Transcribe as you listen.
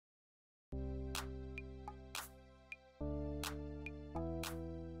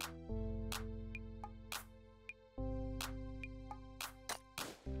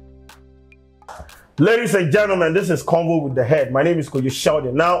Ladies and gentlemen, this is Convo with the Head. My name is CJ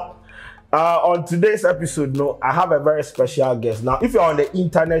Sheldon. Now, on today's episode, I have a very special guest. Now, if you're on the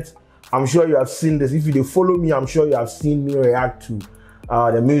internet, I'm sure you have seen this. If you follow me, I'm sure you have seen me react to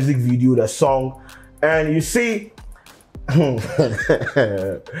the music video, the song. And you see, me,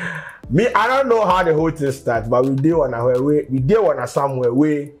 I don't know how the whole thing starts, but we did one somewhere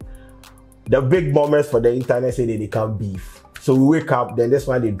where the big bombers for the internet say they can't beef. So we wake up, then this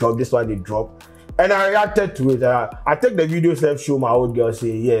one they drop, this one they drop. And I reacted to it. I take the video self, show my old girl,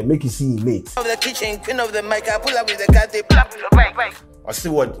 say, yeah, make you see your mates. Of the kitchen, queen of the mic, I pull up with the car, they pull up with the bike. I see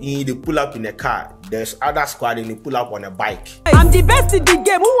what they pull up in a car. There's other squad and they pull up on a bike. I'm the best in the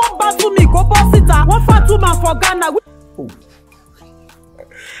game. Who won't battle me? Go boss it. 1 for 2 man for Ghana. Oh.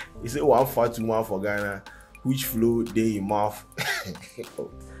 You say 1 for 2 man for Ghana. Which flow they in mouth?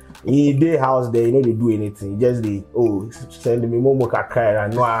 In their house there, you know they do anything. Just they send me more cry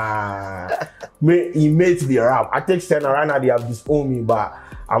and he made the rap. I take send around now they have disowned me, but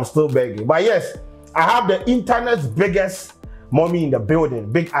I'm still begging. But yes, I have the internet's biggest mommy in the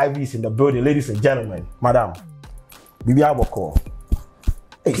building, Big Ivy's in the building, ladies and gentlemen. Madam, Bibi Aboko.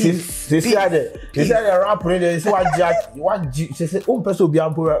 They said the rapper, they say what she said, person be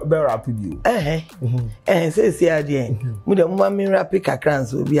rap with you. Say there. Muda mama rap kakran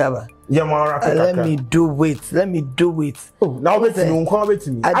so be aba. Yeah, man, rap Let me do it. Oh, now wait to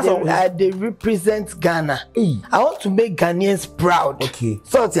me. They represent Ghana. I want to make Ghanaians proud. Okay.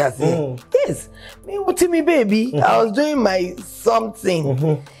 So what you say? Yes. Me what me baby. I was doing my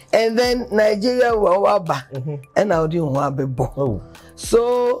something. And then Nigeria waba. And I didn't want to be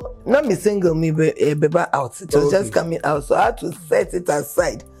So now me single me baby out. It was just coming out. So I had to set it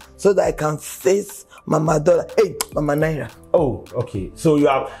aside so that I can face Mama Dollar. Hey, Mama Naira. Oh, okay. So you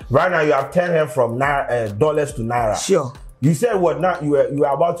have right now you have turned her from dollars to naira. Sure. You said what now? You were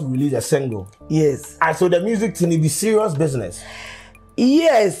about to release a single. Yes. And so the music thing be serious business.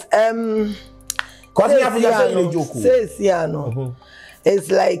 Yes. Cause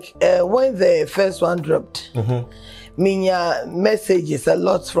it's like when the first one dropped. Minya messages a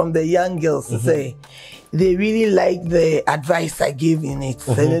lot from the young girls say they really like the advice I gave in it.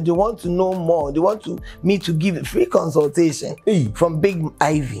 And they want to know more. They want me to give free consultation from Big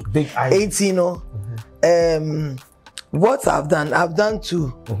Ivy. Big Ivy. What I've done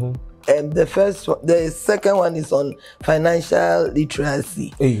 2. The second one is on financial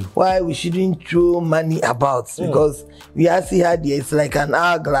literacy. Why we shouldn't throw money about because we actually had it's like an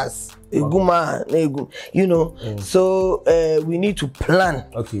hourglass. You know, so we need to plan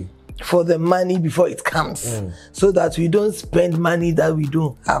for the money before it comes, so that we don't spend money that we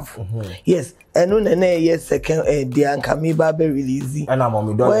don't have. Yes, and second release. And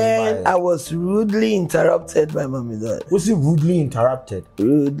when I was rudely interrupted by Mommy Dollar. Was he rudely interrupted?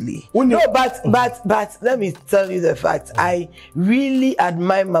 Rudely. No, but let me tell you the fact. I really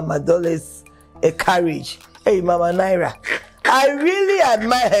admire Mama Dollar's courage. Hey, Mama Naira. I really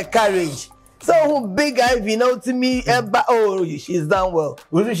admire her courage. So Big Ivy now to me, she's done well.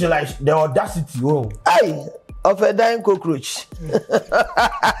 Wasn't she like the audacity? Aye, of a dying cockroach.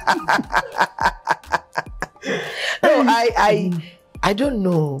 No, I don't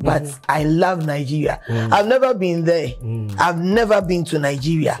know, but I love Nigeria. I've never been there. I've never been to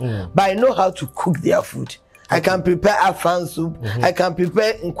Nigeria, but I know how to cook their food. I can prepare afan soup. I can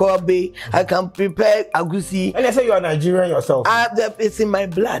prepare nkwabe. I can prepare agusi. And they say you are Nigerian yourself. It's in my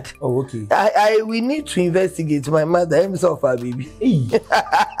blood. Oh, okay. We need to investigate my mother himself, our baby.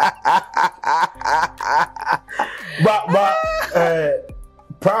 but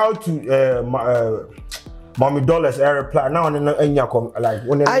proud to Mommy Dollar's reply now like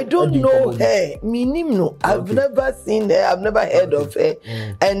when I don't know her. No. I've never seen her. I've never heard of her.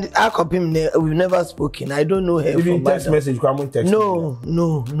 And I copy him. We've never spoken. I don't know her. Even text message, text. No.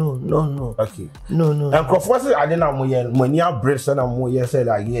 Okay. No. And Kwadwo, I didn't know when you have breast and I'm said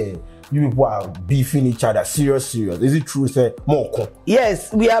like you people are beefing each other. Serious. Is it true? Say more.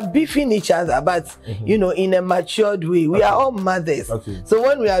 Yes, we are beefing each other, but you know, in a matured way. We are all mothers. So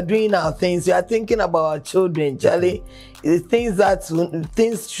when we are doing our things, we are thinking about our children, Charlie. Things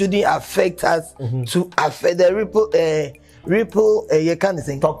shouldn't affect us to affect the ripple. You can't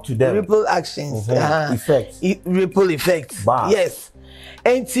say talk to them. Ripple actions. Effects. Ripple effects. Yes,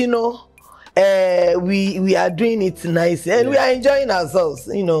 and you know, we are doing it nicely and we are enjoying ourselves.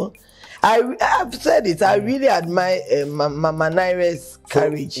 You know. I've said it. I really admire Mama Naira's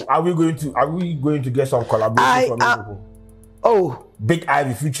courage. Are we going to get some collaboration from people? Oh, Big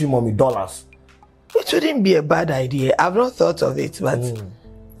Ivy featuring Mommy Dollarz. It wouldn't be a bad idea. I've not thought of it, but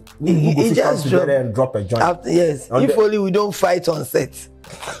it just together and drop a joint. Yes, if only we don't fight on set.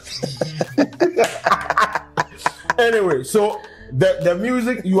 Anyway, so the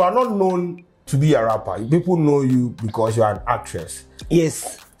music, you are not known to be a rapper. People know you because you are an actress.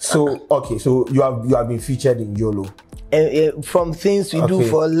 Yes. So okay, so you have been featured in YOLO. From Things We Do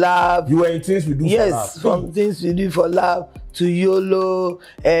for Love. You were in Things We Do for Love. Yes, from Things We Do for Love to YOLO.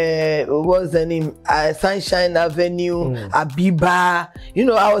 What's the name? Sunshine Avenue, Abiba. You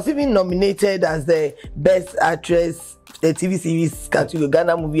know, I was even nominated as the best actress, the TV series category,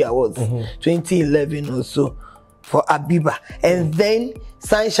 Ghana Movie Awards, 2011 or so, for Abiba. And then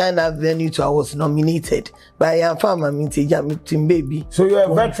Sunshine Avenue too, I was nominated by Yamfama Team Baby. So you're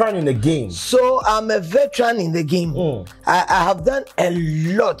a veteran in the game. So I'm a veteran in the game. I have done a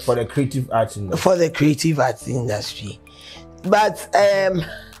lot for the creative arts industry. For the creative arts industry. But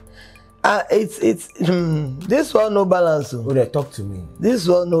it's this one no balance. Oh, they talk to me. This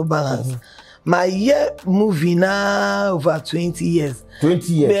one no balance. My year movie now over 20 years.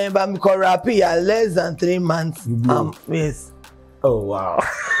 20 years. But I'm happy less than 3 months. Yes. Oh wow.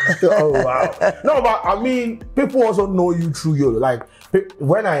 Oh wow. No, but I mean, people also know you through YOLO. Like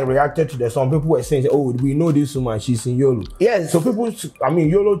when I reacted to the song, people were saying, "Oh, we know this woman. She's in YOLO." Yes. So people, I mean,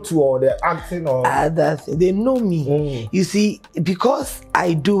 YOLO too, or they're acting, or they know me. You see, because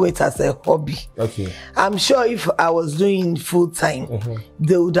I do it as a hobby. Okay. I'm sure if I was doing full time,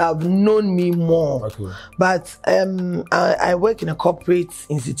 they would have known me more. Okay. But I work in a corporate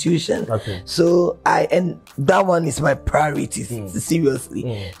institution. Okay. So and that one is my priority.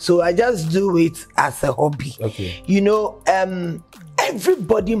 Seriously. So I just do it as a hobby. Okay. You know,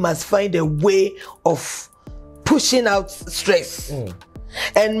 everybody must find a way of pushing out stress.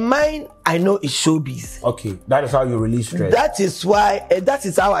 And mine, I know, is showbiz. Okay, that is how you release stress. That is why, that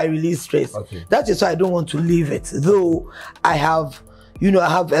is how I release stress. Okay. That is why I don't want to leave it. Though I have, you know, I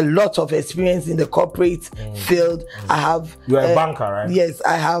have a lot of experience in the corporate field. I have. You're a banker, right? Yes,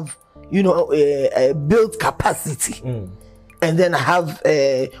 I have, you know, built capacity. And then I have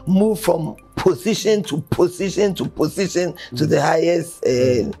moved from position to position to position to the highest,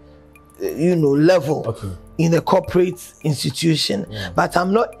 you know, level in the corporate institution. But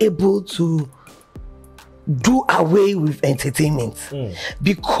I'm not able to do away with entertainment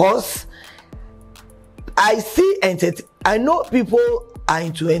because I see I know people are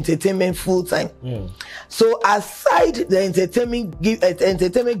into entertainment full time. So aside the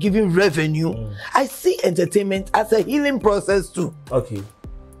entertainment giving revenue, I see entertainment as a healing process too. Okay,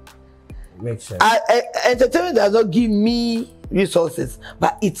 makes sense. Entertainment does not give me resources,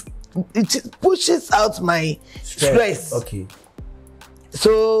 but it pushes out my stress. Okay.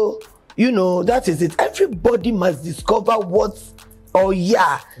 So you know, that is it. Everybody must discover what's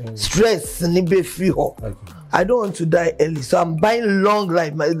stress and be free. I don't want to die early, so I'm buying long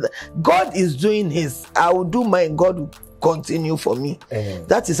life. God is doing his. I will do mine. God will continue for me.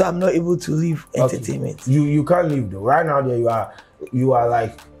 That is how I'm not able to leave entertainment. You can't leave though. Right now, there you are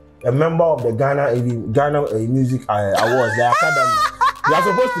like a member of the Ghana Music Awards, the Academy. You are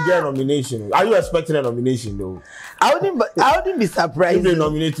supposed to get a nomination. Are you expecting a nomination though? I wouldn't be surprised. If they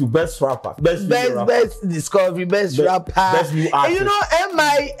nominate to best rapper, best discovery, best rapper, best new artist. And you know,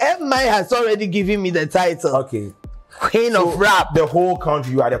 MI has already given me the title. Okay. Queen of rap. The whole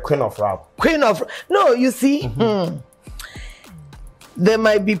country, you are the queen of rap. No, you see, there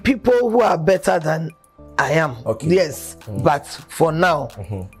might be people who are better than I am. Okay. Yes, but for now,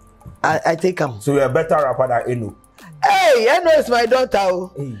 I take them. So you're a better rapper than Eno. Hey, Eno is my daughter.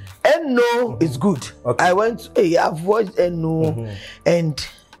 Eno is good. Okay. I've watched Eno and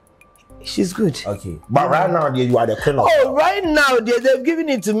she's good. Okay. But right now, you are the queen of rap. Right now, they've given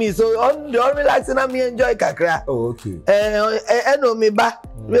it to me. So on relaxing, I enjoy kakra. Oh, okay. Eno me ba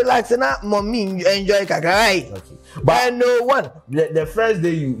relaxing, mommy enjoy kakra. Okay. But no one. The first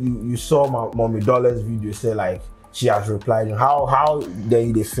day you saw my mommy Dollarz video, say like she has replied. How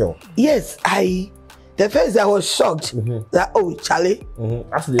then they feel? Yes, the first I was shocked that Charlie,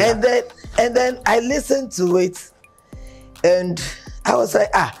 and then I listened to it, and I was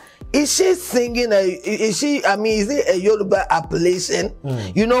like, is she singing? Is it a Yoruba appellation?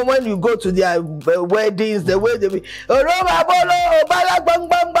 You know, when you go to their weddings, the way they be,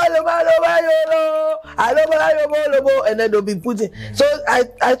 and then they'll be putting. So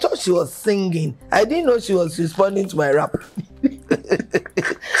I thought she was singing. I didn't know she was responding to my rap.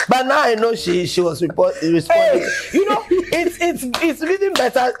 But now I know she was responding. You know, it's really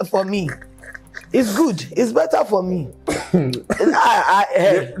better for me. It's good. It's better for me.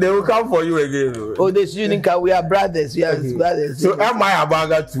 They will come for you again. Though. Oh, they shouldn't come. We are brothers. We are brothers. So M.I.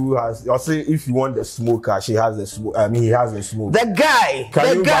 Abaga too has. I'll say if you want the smoker, she has the smoke. I mean, he has the smoke. The guy.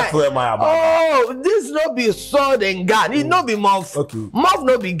 Can you battle M.I. Abaga? Oh, this no be sword and gun. It no be mouth. Okay. Mouth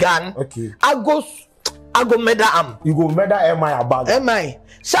no be gun. Okay. I go murder am. You go murder M.I. Abaga. M.I.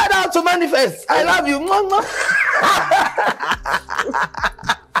 Shout out to Manifest. I love you.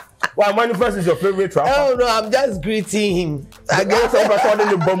 Why Manifest is your favorite rapper? Oh no, I'm just greeting him. I guess I'm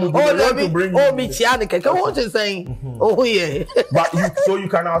the bomb. Oh, me Chianike. Come on, just saying. Oh yeah. But you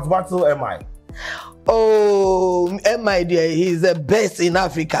can outbattle M.I. Oh, M.I. dear, he's the best in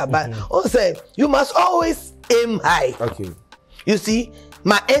Africa. But also, you must always aim high. Okay. You see,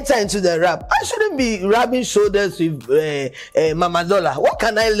 my enter into the rap. I shouldn't be rubbing shoulders with Mama Dollar. What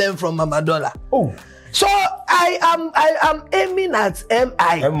can I learn from Mama Dollar? Oh. So I am aiming at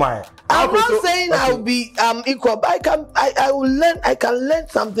M.I. M.I. I'm not saying I'll be equal, but I will learn. I can learn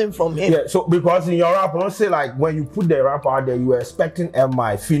something from him. Yeah. So because in your rap, I don't say like when you put the rap out there, you were expecting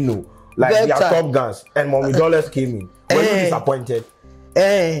M.I. Fino, like their top guns, and Mommy Dollarz came in. Were you disappointed?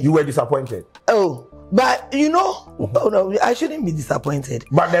 You were disappointed. Oh. But you know, oh no, I shouldn't be disappointed.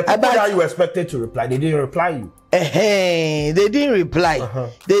 But the people that you expected to reply, they didn't reply you. They didn't reply.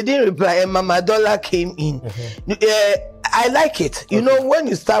 They didn't reply, and Mama Dollar came in. I like it. You know, when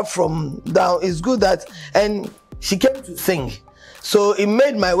you start from down, it's good that, and she came to sing. So it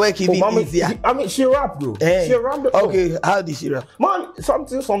made my work even easier. I mean, she rapped though. She rapped. Okay, how did she rap? Man,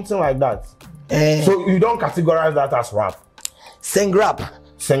 something like that. So you don't categorize that as rap. Sing rap.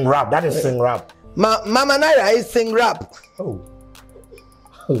 Sing rap. That is sing rap. Mama Naira is sing rap. Oh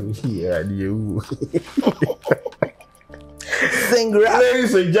yeah, you. Sing rap.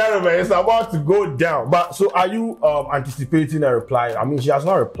 Ladies and gentlemen, it's about to go down. But so, are you anticipating a reply? I mean, she has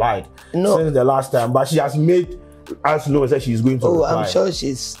not replied since the last time, but she has made us know that she's going to reply. I'm sure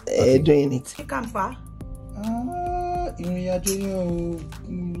she's doing it. You come far.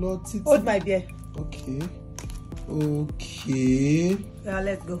 Hold my beer. Okay. Yeah,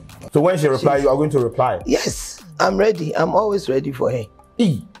 let's go. So when she replies, you are going to reply? Yes, I'm ready. I'm always ready for her.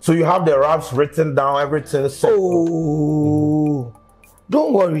 So you have the raps written down, everything set. Oh,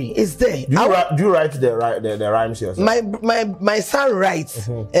 don't worry, it's there. Do you write the rhymes yourself? My son writes,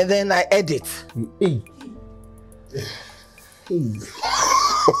 and then I edit.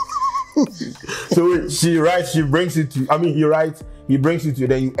 So she writes, she brings it to. I mean, he writes, he brings it to you,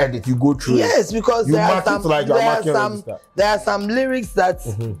 then you edit, you go through. Yes, because there are some lyrics that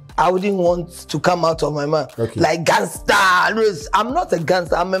I wouldn't want to come out of my mouth. Like gangster. I'm not a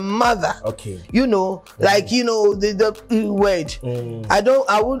gangster. I'm a mother. Okay. You know, like the word. I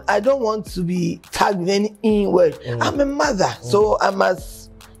don't want to be tagged with any word. I'm a mother, so I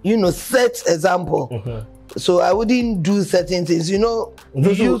must set example. So I wouldn't do certain things, right? And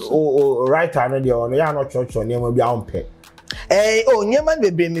you're not church or name will be on pay. Nyeman be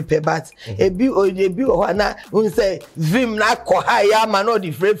bring me pay, but ebi ohana we say vim na ko haya man no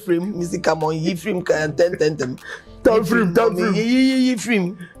the frame music am on yi frame can ten frame.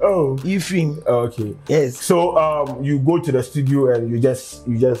 Oh, yi frame. Okay. Yes. So you go to the studio and you just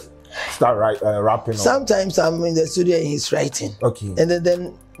start rapping. Sometimes I'm in the studio and he's writing. Okay. And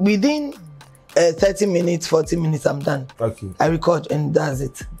then within 30 minutes, 40 minutes, I'm done. Okay. I record and that's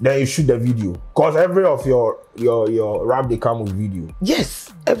it. Then you shoot the video. Cause every of your rap they come with video.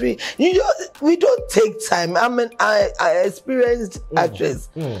 Yes. We don't take time. I experienced actress.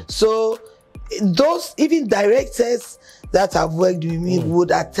 So those even directors that have worked with me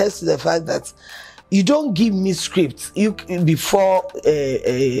would attest to the fact that you don't give me scripts before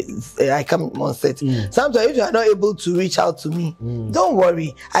I come on set. Sometimes if you are not able to reach out to me, don't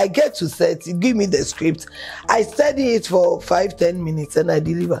worry. I get to set, you give me the script. I study it for 5-10 minutes and I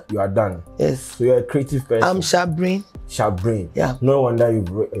deliver. You are done. Yes. So you're a creative person. I'm sharp brain. Sharp brain. Yeah. No wonder you.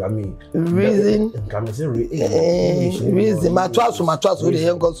 Reason. Can I say reason? My trust. With the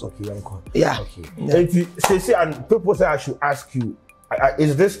young also. Okay, uncle. Yeah. Okay. Say, and people say I should ask you.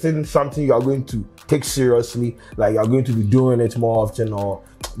 Is this thing something you are going to take seriously? Like you're going to be doing it more often, or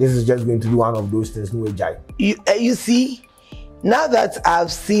this is just going to be one of those things? No way, Jai. You see, now that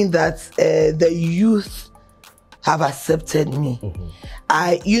I've seen that the youth have accepted me,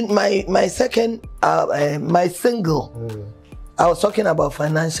 my second my single, I was talking about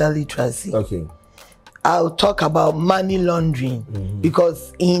financial literacy. Okay. I'll talk about money laundering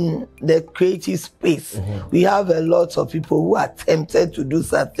because in the creative space, we have a lot of people who are tempted to do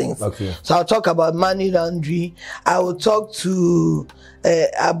such things. Okay. So I'll talk about money laundering. I will talk to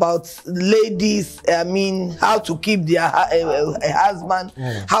about ladies. I mean, how to keep their husband,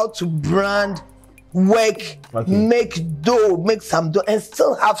 how to brand, work, make dough, make some dough, and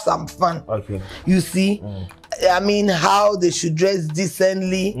still have some fun. Okay. You see. I mean, how they should dress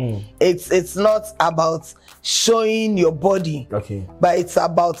decently. It's not about showing your body, but it's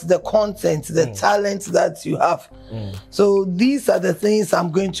about the content, the talent that you have. So these are the things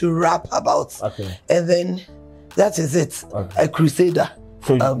I'm going to rap about. And then that is it. A crusader.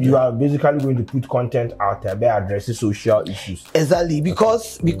 So you are basically going to put content out there by addressing social issues. Exactly,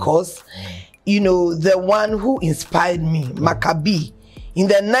 because you know, the one who inspired me, Maccabee. In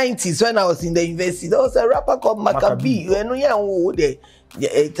the 90s, when I was in the university, there was a rapper called Maccabee. You know,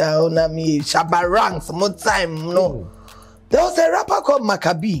 Shabarang, some time, no. There was a rapper called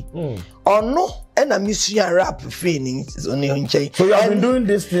Maccabee. Or no, and a mission rap training. So you have been doing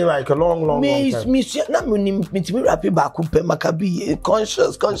this thing like a long time. Me rapping back up Maccabee,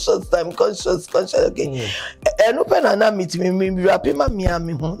 conscious time, okay. And open and meet me rapping my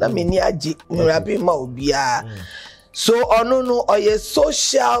Miami, na me ni aji, me rapping ma obia. So, no, or a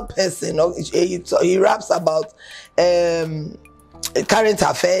social person, he raps about current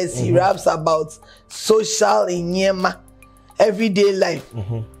affairs, he raps about social in everyday life.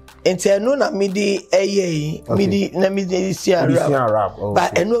 And no na midi rap.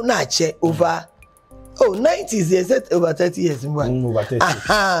 But no na che over 90s, they said over 30 years. Over 30.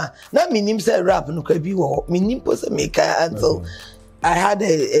 Na minim say rap no could be minim pose make until I had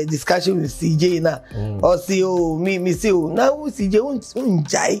a discussion with CJ na or say me say now CJ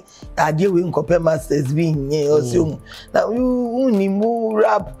unjai ade we compare masters being or say now you ni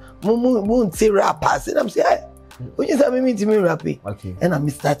rap mu say rappers and I'm say when you say me to me rapping and I'm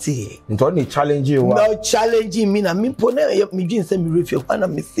starting into only challenging you no challenging me na me pone me dream say me refill when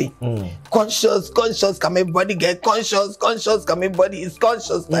I'm say conscious can my body get conscious can my body is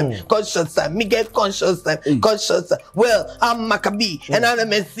conscious time me get conscious time conscious time. Well, I'm Maccabee and I'm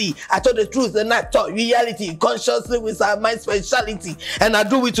MC. I told the truth and I taught reality consciously with my speciality and I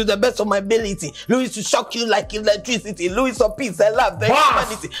do it to the best of my ability. Louis to shock you like electricity. Louis of peace and love and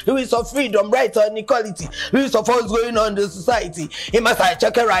humanity. Louis of freedom, right and equality. Louis of what's going on in the society. In my side,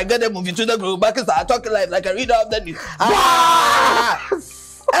 check it right, get them moving to the group, back and start talking like a reader of the news.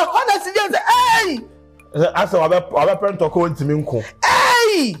 And honestly, hey! I saw our parent talk to me.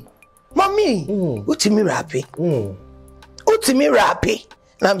 Hey! Mommy, what's me rapping? What's me rapping?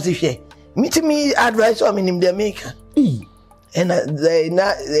 I'm saying, meet me advice on in the maker. And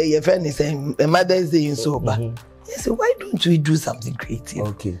your friend is saying, Mother's Day in sober. He said, why don't we do something creative?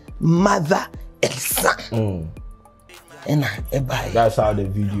 Okay. Mother and son. And that's how the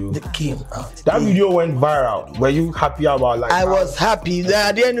video came out. That video went viral. Were you happy about like I was happy.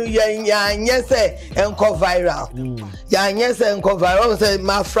 I didn't know yes and go viral. Yes and go viral. Say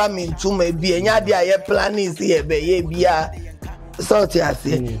my family to me be and ya plan is here be so I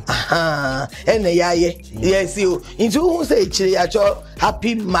say and yes you into who say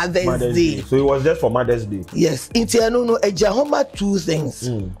happy Mother's Day. So it was just for Mother's Day. Yes. Into no Ejahoma two things.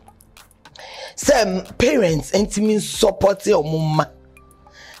 Some parents intimate support your mama.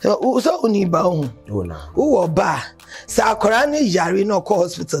 So uniba who ba sa korane yare no ko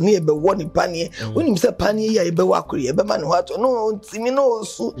hospital ne be woni panie unim se panie ya be wakuri e be man what no ntimi no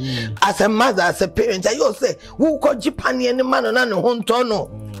su as a mother as a parent you say who ko ji panie ne man na ne ho nto no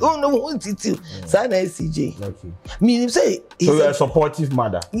no ntiti sa na CJ okay me say so you are a supportive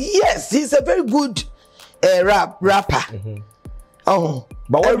mother. Yes, he's a very good rapper.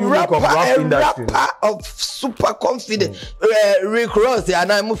 But what do you make of rap industry? Rapper of super confident. Rick Ross,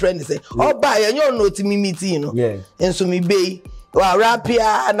 and I'm friend say, oh, buy and you know to me meeting, you know. Yeah. And so me be rap here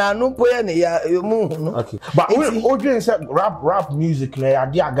and I know poya ne ya no. Okay. But when said rap music na ya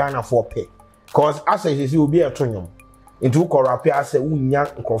dia Ghana for pay. Cause as I say will be a tonyum. Into ko rap here say unya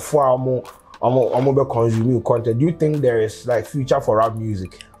nkofo amo be consume content. Do you think there is like future for rap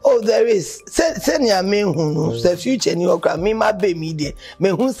music? Oh, there is. Send your me who the future ni okra me ma be me there. Me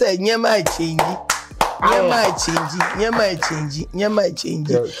who say nyema change. Nyema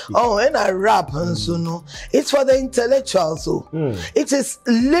change. Oh, and I rap and so no. It's for the intellectuals so. It is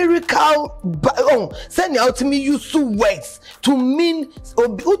lyrical send out to me use words to mean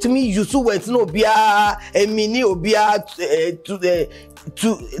to me use words no bia a mini obia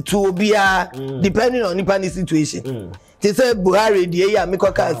to obia depending on the situation. They say Buhari the ya me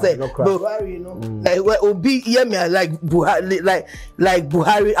koka say Buhari like obi hear me like Buhari like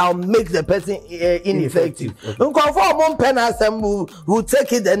Buhari I'll make the person ineffective. Conform one pen who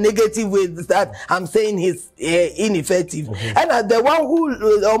take it the negative way that I'm saying he's ineffective. And the one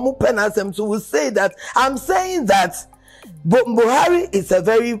who pen will say that I'm saying that Buhari is a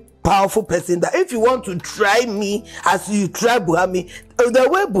very powerful person that if you want to try me as you try Buhari, the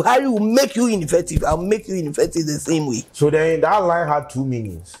way Buhari will make you ineffective, I'll make you ineffective the same way. So then that line had two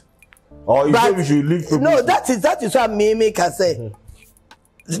meanings. Or you think we should leave no, that is what me can say.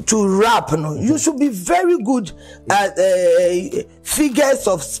 To rap, no, you should be very good at figures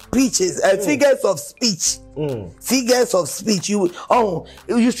of speeches, figures of speech. Figures of speech. You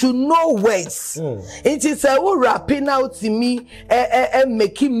should know words. It is rapping out to me and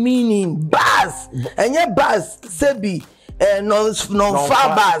making meaning bars. And your bars say be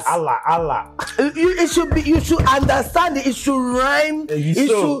non-far bars. Allah. You should understand it. It should rhyme.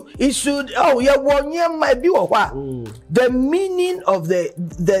 It should. Oh yeah, 1 year might be what. The meaning of the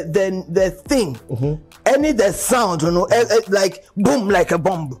thing. Any the sound, you know, like boom, like a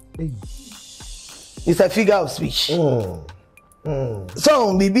bomb. It's a figure of speech.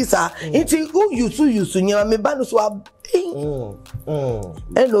 So maybe sir, into who you nyama me banu so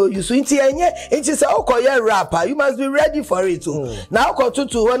hello, you so into enye, into say okoye rapper, you must be ready for it too. Now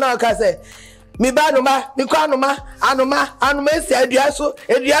to when I can say me banu ma, me kwanu ma, anuma esi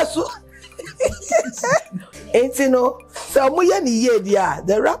aduaso. Into no, so mo ye ni ye dia,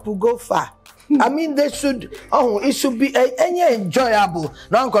 the rap will go far. I mean, they should. It should be enjoyable.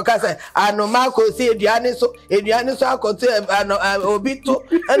 No one can say, "I know Marco say Edianiso akoto obito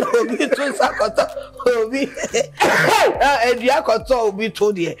and obito sakoto obi Ediakoto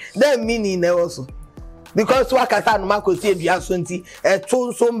obito there." That meaning also because wakata no Marco say Ediaso nti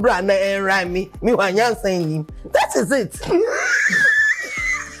eto sombra na enran me wanyan san nim. That is it.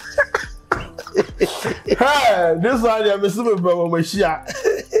 Hey, this one I'm assuming bro when share.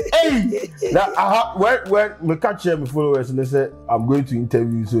 Hey, now when me catch my followers and they say I'm going to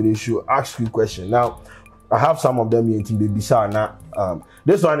interview you, so they should ask you question. Now I have some of them here in Baby Sa now.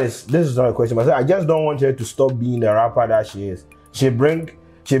 This is not a question. I just don't want her to stop being the rapper that she is. She brings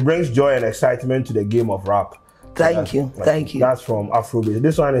joy and excitement to the game of rap. Thank you. That's from Afrobeat.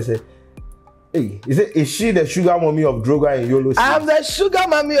 This one is a hey, is she the sugar mommy of Droga and Yolo? I'm the sugar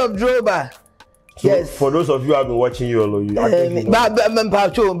mommy of Droga. So yes. For those of you who have been watching Yolo, you cross me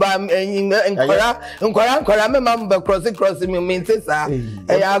mean say sir.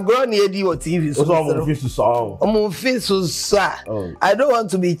 I grow near the TV. I don't want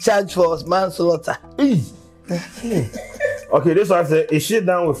to be charged for manslaughter. Okay, this one says, is she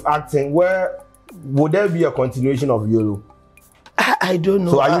done with acting? Where would there be a continuation of Yolo? I don't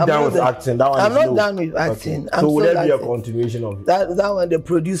know. So are you done with acting? That one I'm not done with acting. Okay. So will there be a continuation of it? That one they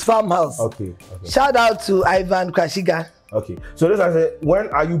produce Farmhouse. Okay. Shout out to Ivan Kwashiga. Okay. So this I say, when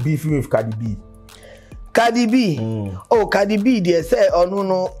are you beefing with Cardi B? Cardi B. Oh, Cardi B they say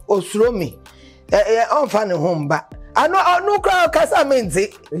no osromi. On fan home back. I no crowd kasa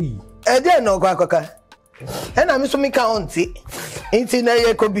menti. Then no kwakaka. And I'm so me count it. Into na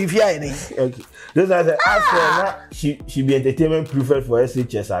ye ko beef ya ni. Okay. This I say ask her she be entertainment prefect for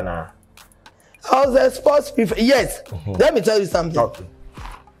SHS Anna. I was a sports prefect. Yes. Let me tell you something. Okay.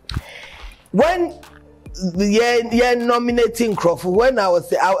 When you're nominating Crawford, when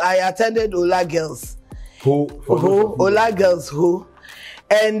I attended Ola Girls. Ola Girls who?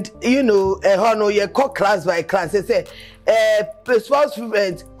 And you know, you call class by class. They say, sports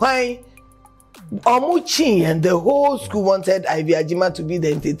prefect, why? Omuchi and the whole school wanted Ivy Ajima to be the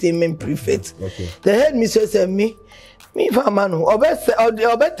entertainment prefect. Okay. The headmistress said me famanu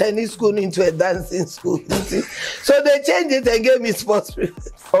obe tennis school into a dancing school. So they changed it and gave me sports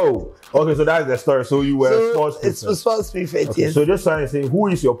prefect. Oh, okay, so that's the story. So you were sports prefect. It's sports prefect, okay. Yes. So just trying to say, who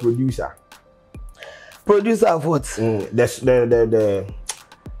is your producer? Producer of what? The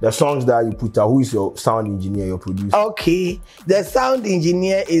songs that you put out. Who is your sound engineer, your producer? Okay, the sound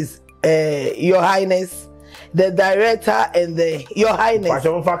engineer is Your Highness, the director, and Your Highness.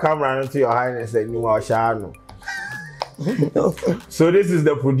 Camera into Your Highness and So this is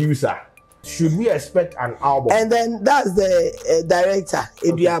the producer. Should we expect an album? And then that's the director,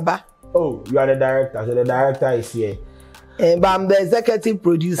 Eduaba. Okay. Oh, you are the director. So the director is here. But I'm the executive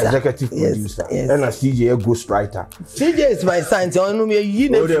producer. Yes. And a CJ a ghostwriter. CJ is my son.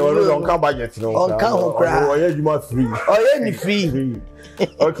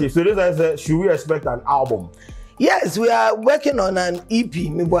 Okay, so this is should we expect an album? Yes, we are working on an EP,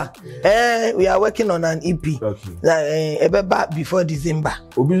 we are working on an EP. Okay. Before December.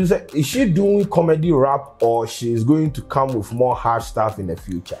 Is she doing comedy rap or she's going to come with more hard stuff in the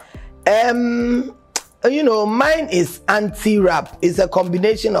future? You know, mine is anti-rap. It's a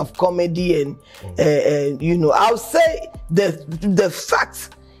combination of comedy and you know, I'll say the facts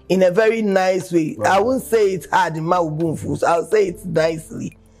in a very nice way. Right. I won't say it's hard in my fools. I'll say it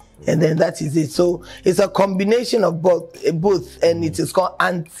nicely. And then that is it. So it's a combination of both, and it is called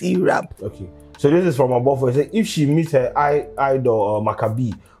anti-rap. Okay. So this is from above. If she meets her idol or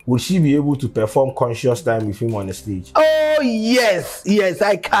Maccabee, would she be able to perform conscious time with him on the stage? Oh yes,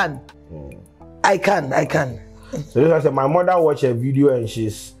 I can. I can. So this I said, my mother watched a video and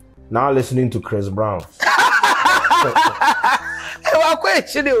she's now listening to Chris Brown.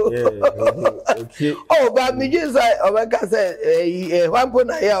 Okay. Oh, but me just like Omega said, one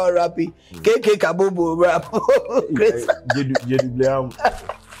point here or rapping, KK Kabobo rap.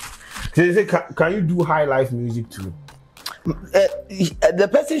 Can you do high life music too? The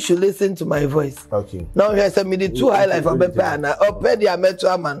person should listen to my voice. Okay. Now he said me the two high life of Bepana. Opedia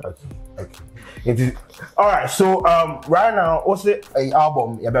Metro man. Okay. It is all right. So right now, what's the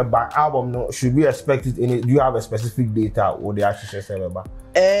album? Album? No, should we expect it? Do you have a specific data or the actual say about?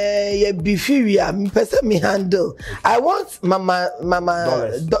 Yeah, before me handle. I want Mama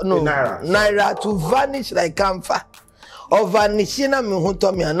Naira to vanish like camphor. Or vanishing me who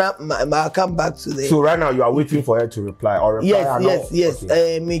told me and I come back to the. So right now you are waiting for her to reply or reply. Yes.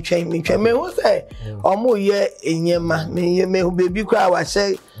 Okay. Me train. Me who say omo ye enyema me who baby cry was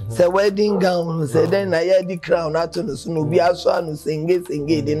say wedding gown say then I hear the crown out to no be aso anu sing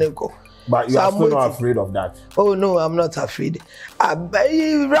deneko. But you are still not afraid of that. Oh no, I'm not afraid.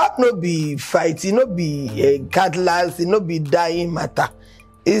 Rap no be fighting, no be cutlass, no be dying matter.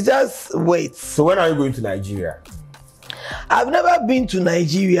 It's just wait. So when are you going to Nigeria? I've never been to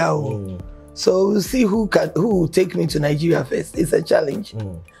Nigeria, so we'll see who will take me to Nigeria first. It's a challenge.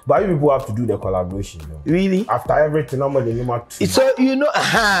 But you people have to do the collaboration, though. Really? After everything, I'm the number 2. So you know,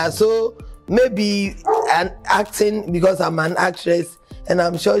 so maybe an acting because I'm an actress, and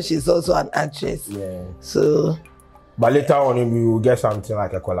I'm sure she's also an actress. Yeah. So. But later on, we will get something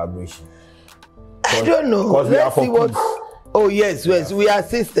like a collaboration. I don't know. Let's see what. Oh yes, we are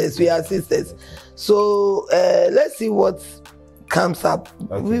sisters. We are sisters. So let's see what comes up.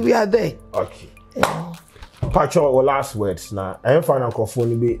 Okay. We are there. Okay. Pacho, or last words now.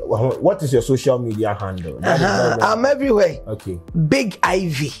 What is your social media handle? I'm everywhere. Okay. Big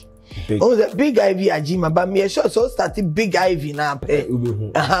Ivy. Big Ivy Ajima, but me sure so started Big Ivy now.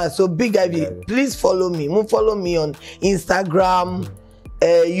 So Big Ivy, please follow me. Follow me on Instagram,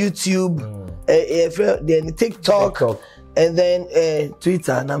 YouTube, then TikTok. And then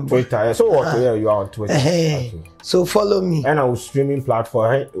Twitter. Twitter. So what? Yeah, you are on Twitter. Okay. So follow me. And our streaming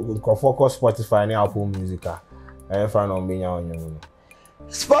platform. We can focus Spotify and Apple Music.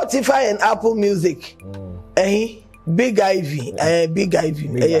 Spotify and Apple Music. Big Ivy. Big Ivy.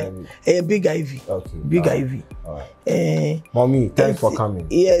 Big Ivy. Okay. Big Ivy. All right. Mommy, thanks for coming.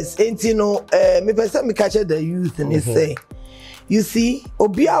 Yes. And you know, me person me catch the youth and they say, you see,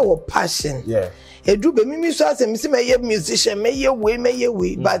 obi our passion. Yeah. Edu be me so say me say me musician me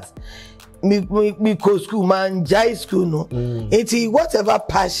way but me go school man jai school no it whatever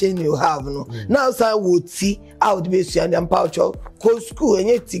passion you have no now say would see out be so and pouch go school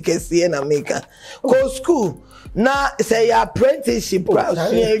any tickets here na make go school na say apprenticeship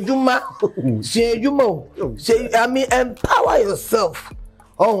say I mean empower yourself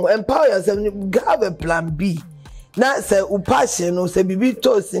empower yourself have a plan B. Now say passion no say bibi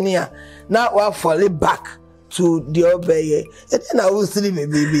to senior now we fall back to the obey and then I will sleep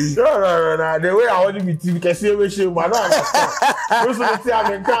baby. No. The way I want to be TV can see every shame, but I don't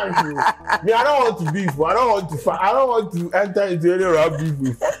understand. Me, I don't want to beef. I don't want to fight. I don't want to enter into any rap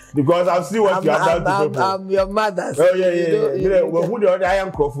beef because I've seen what you have done to people. I'm your mother. Oh yeah. Who the other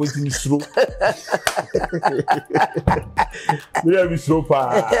iron crop waiting is slow. Me be slow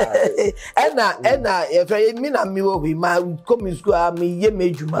pa. And if I mean I'm me my come in school I me ye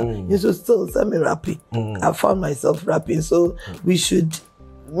mejuma. You so still say me rapping. I found myself rapping, so we should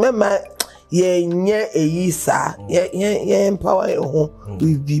remember empower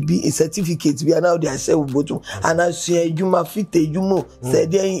with BB certificates. We are now there say bottom and I say juma fit jumo say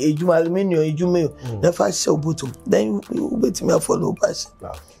there juma aluminium jumo never show bottom then you bet me follow passion.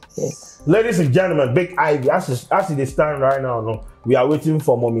 Yes. Ladies and gentlemen, Big Ivy, as they stand right now, no, we are waiting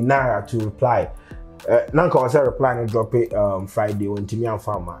for Mommy Naira to reply. Nanka was replying and drop it Friday on Timmy and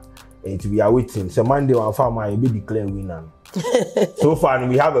Farmer. And we are waiting. So Monday one farmer will be declared winner. So far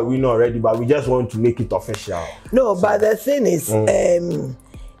we have a winner already, but we just want to make it official. No, so, but the thing is,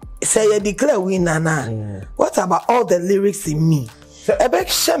 say you declare winner now. What about all the lyrics in me? So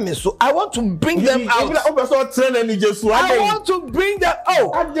I want to bring them out. I want to bring them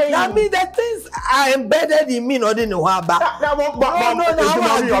out. I mean, the things are embedded in me, not in the one. But no, I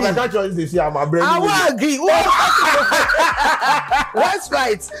will agree. That's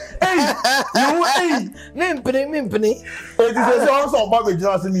right.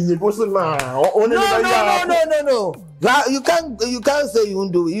 No. You can't say you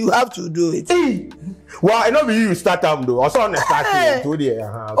won't do it. You have to do it. Well, I know you start them though. I saw on the start.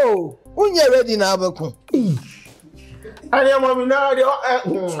 Oh, when you're ready now, Beku. I am now.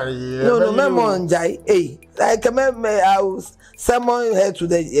 No, Memon Jai. Hey, like I was someone head to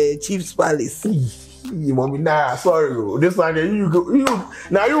the chief's palace. Mommy, nah, sorry. This one, you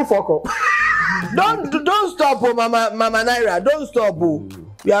now you fuck up. Don't stop, oh, Mama Naira. Don't stop, oh.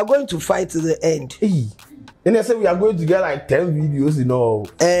 We are going to fight to the end. And they say we are going to get like 10 videos, you know.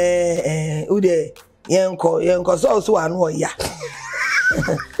 Ude, yenko, so I know, yeah.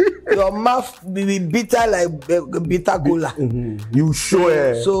 Your mouth be bitter like bitter cola. You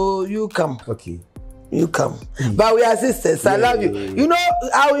sure? So you come. Okay. You come. But we are sisters. I love you. You know,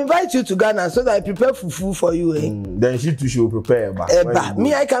 I'll invite you to Ghana so that I prepare fufu for you. Then she too should prepare eba.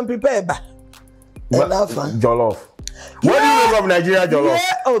 Me, I can prepare eba. Jollof. What do you know of Nigeria jollof?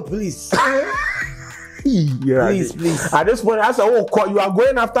 Yeah. Oh, please. Please. At this point, I said, you are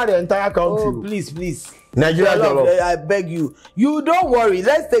going after the entire country. Oh, please. Nigeria jollof. I beg you. You don't worry.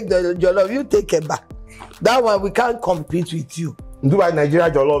 Let's take the jollof. You take it back. That one, we can't compete with you. Do like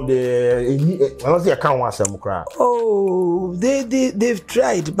Nigeria jollof, I don't see a can't want some cry. Oh, they've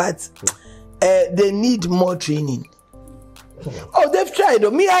tried, but they need more training. Oh, they've tried.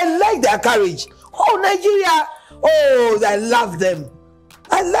 Me, I like their courage. Oh, Nigeria. Oh, I love them.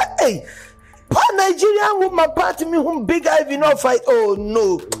 Hey. Nigerian woman party me whom big Ivy not fight. Oh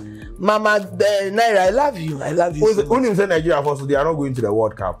no, Mama Naira, I love you. When you say Nigeria first, they are not going to the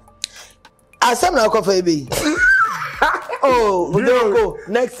World Cup. As I'm not coffee. Oh, they'll go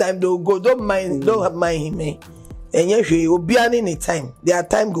next time. They'll go. Don't mind him. And yes, you'll be any time. Their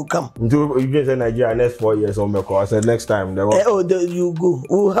time will come. You just say Nigeria next 4 years on my I said next time. You go.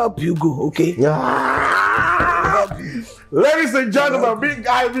 We'll help you go. Okay. Ladies and gentlemen, Big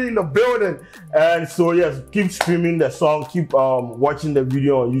Ivy in the building. And so yes, keep streaming the song, keep watching the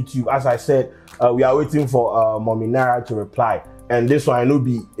video on YouTube. As I said, we are waiting for Mommy Naira to reply. And this one I know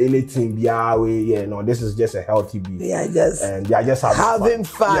be anything be our way. Yeah, no, this is just a healthy beat. They are just having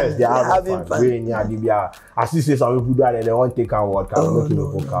fun. Yes, they are having fun. As you say, some people do that and they won't take our word.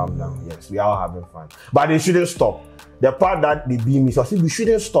 People calm down. Yes, we are having fun. But they shouldn't stop. The part that they beat me, so I said we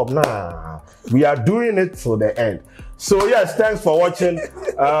shouldn't stop. Nah, we are doing it till the end. So yes, thanks for watching.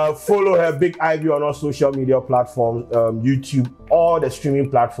 Follow her Big Ivy on all social media platforms, YouTube, all the streaming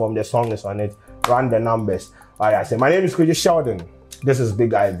platforms. The song is on it. Run the numbers. All right, I say my name is CJ Sheldon. This is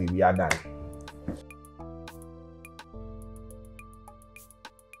Big Ivy. We are done.